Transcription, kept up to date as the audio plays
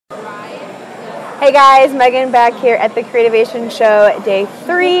Hey guys, Megan back here at the Creativation show, day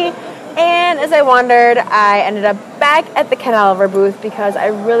 3. And as I wandered, I ended up back at the Ken Oliver booth because I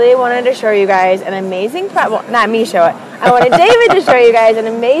really wanted to show you guys an amazing product. Well, not me show it. I wanted David to show you guys an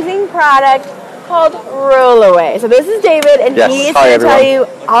amazing product called Rollaway. So this is David, and he's going to tell you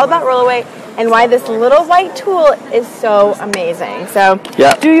all about Rollaway and why this little white tool is so amazing. So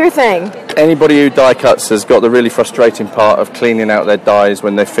do your thing. Anybody who die cuts has got the really frustrating part of cleaning out their dies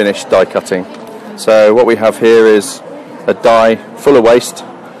when they've finished die cutting. So what we have here is a die full of waste.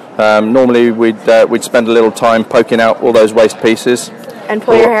 Normally we'd spend a little time poking out all those waste pieces. And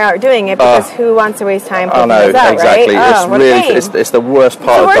pull your hair out doing it, because who wants to waste time poking those out, exactly. Right? It's the worst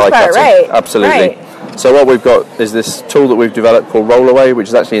part of die cutting. Right. Absolutely. Right. So what we've got is this tool that we've developed called Rollaway, which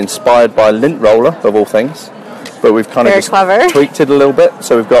is actually inspired by a lint roller, of all things. But we've kind of just tweaked it a little bit.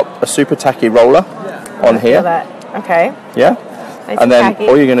 So we've got a super tacky roller on here. Feel that. Okay. Yeah. Nice and then tacky.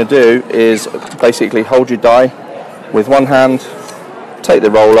 all you're going to do is basically hold your die with one hand, take the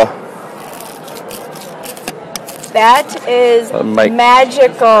roller. That is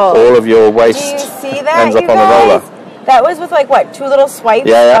magical. All of your waste Do you see that, ends up on the roller. That was with like what, 2 little swipes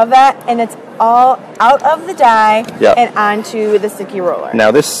of that, and it's all out of the die and onto the sticky roller.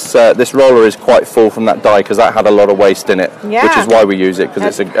 Now this roller is quite full from that die because that had a lot of waste in it, which is why we use it, because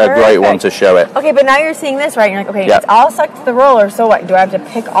it's a great one to show it. Okay, but now you're seeing this, right? You're like, okay, it's all stuck to the roller, so what? Do I have to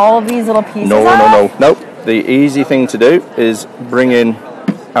pick all of these little pieces off? No. The easy thing to do is bring in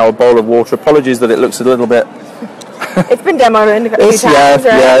our bowl of water. Apologies that it looks a little bit... It's been demoed a few times, right?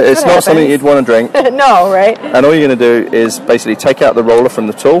 Yeah, it's not something you'd want to drink. No, right? And all you're going to do is basically take out the roller from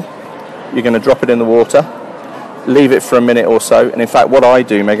the tool. You're going to drop it in the water, leave it for a minute or so. And in fact, what I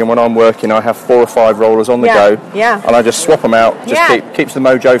do, Megan, when I'm working, I have 4 or 5 rollers on the go. Yeah. And I just swap them out. Just keeps the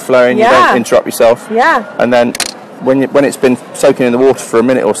mojo flowing. You don't interrupt yourself. Yeah. And then when it's been soaking in the water for a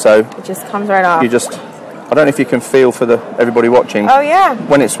minute or so, it just comes right off. You just... I don't know if you can feel for everybody watching. Oh, yeah.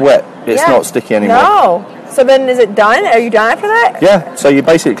 When it's wet, it's not sticky anymore. No. So then is it done? Are you done after that? Yeah. So you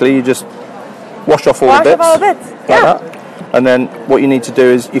just wash off all the bits. Like that. And then what you need to do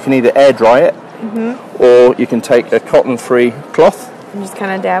is you can either air dry it, or you can take a cotton-free cloth. And just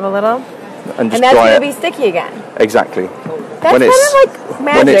kind of dab a little. And that's going to be sticky again. Exactly. That's kind of like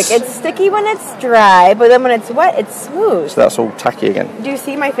magic. It's sticky when it's dry, but then when it's wet, it's smooth. So that's all tacky again. Do you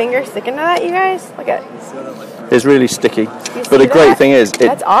see my finger sticking to that, you guys? Look at it. It's really sticky. But the great thing is,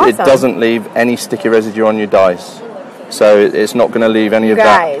 it doesn't leave any sticky residue on your dies. So it's not going to leave any of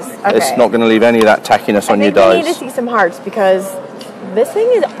that. Okay. It's not going to leave any of that tackiness on your dies. We need to see some hearts, because this thing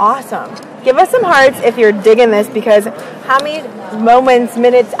is awesome. Give us some hearts if you're digging this, because how many moments,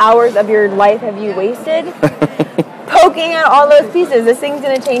 minutes, hours of your life have you wasted poking out all those pieces? This thing's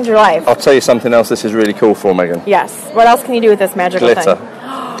going to change your life. I'll tell you something else this is really cool for, Megan. Yes. What else can you do with this magical glitter.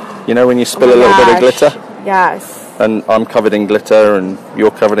 thing? You know when you spill a little bit of glitter? Yes. And I'm covered in glitter, and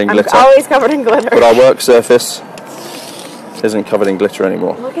you're covered in glitter. I'm always covered in glitter. But our work surface isn't covered in glitter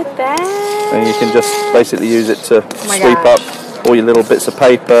anymore. Look at that. And you can just basically use it to sweep up all your little bits of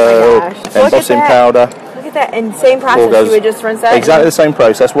paper, embossing powder. Look at that. And same process, you would just rinse that? Exactly the same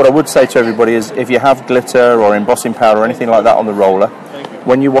process. What I would say to everybody is, if you have glitter or embossing powder or anything like that on the roller,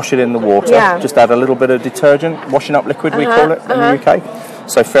 when you wash it in the water, just add a little bit of detergent, washing up liquid we call it in the UK.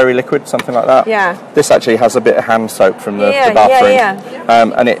 So fairy liquid, something like that. Yeah. This actually has a bit of hand soap from the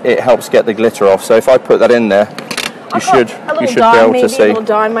bathroom. And it helps get the glitter off. So if I put that in there, you should be able to see. A little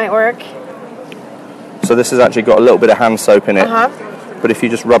Dawn might work. So this has actually got a little bit of hand soap in it. But if you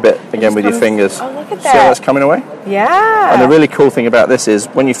just rub it again with your fingers, look at that. See how that's coming away? Yeah. And the really cool thing about this is,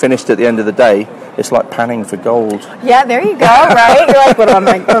 when you finished at the end of the day, it's like panning for gold. Yeah, there you go, right? You're like, what am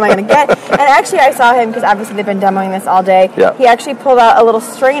I going to get? And actually, I saw him, because obviously they've been demoing this all day. Yeah. He actually pulled out a little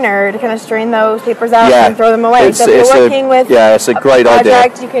strainer to kind of strain those papers out and throw them away. So if you're working with it's a great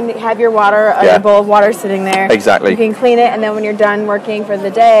project, idea. you can have your water, a bowl of water sitting there. Exactly. You can clean it, and then when you're done working for the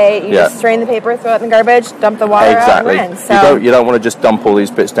day, you just strain the paper, throw it in the garbage, dump the water out, and rinse. So you don't want to just dump all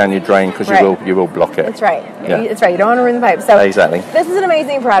these bits down your drain, because you will block it. That's right. That's right. You don't want to ruin the pipe. So this is an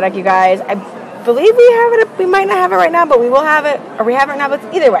amazing product, you guys. I believe we have it. We might not have it right now, but we will have it, or we have it now.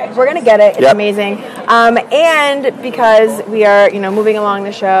 But either way, we're gonna get it. It's amazing. And because we are, moving along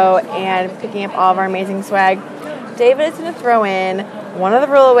the show and picking up all of our amazing swag, David is gonna throw in one of the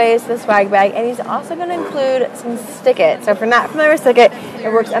Rollaways to the swag bag, and he's also gonna include some Stick It. So if you're not familiar with Stick It,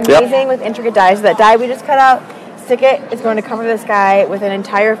 it works amazing with intricate dies. So that die we just cut out, Stick It is going to cover this guy with an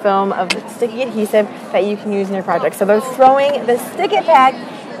entire film of sticky adhesive that you can use in your project. So they're throwing the Stick It pack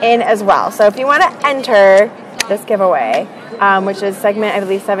in as well. So if you want to enter this giveaway, which is segment, I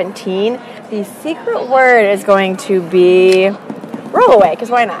believe, 17, the secret word is going to be Rollaway, because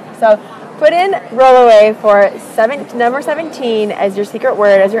why not? So put in rollaway for number 17 as your secret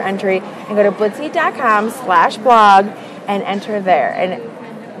word, as your entry, and go to blitsy.com/blog and enter there. And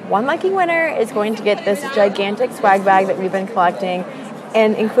one lucky winner is going to get this gigantic swag bag that we've been collecting.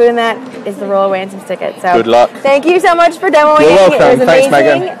 And included in that is the rollaway and some stickers. So good luck. Thank you so much for demoing. You're welcome. It was Thanks,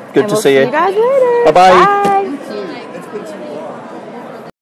 amazing. Megan. Good to see you. See you guys later. Bye-bye. Bye.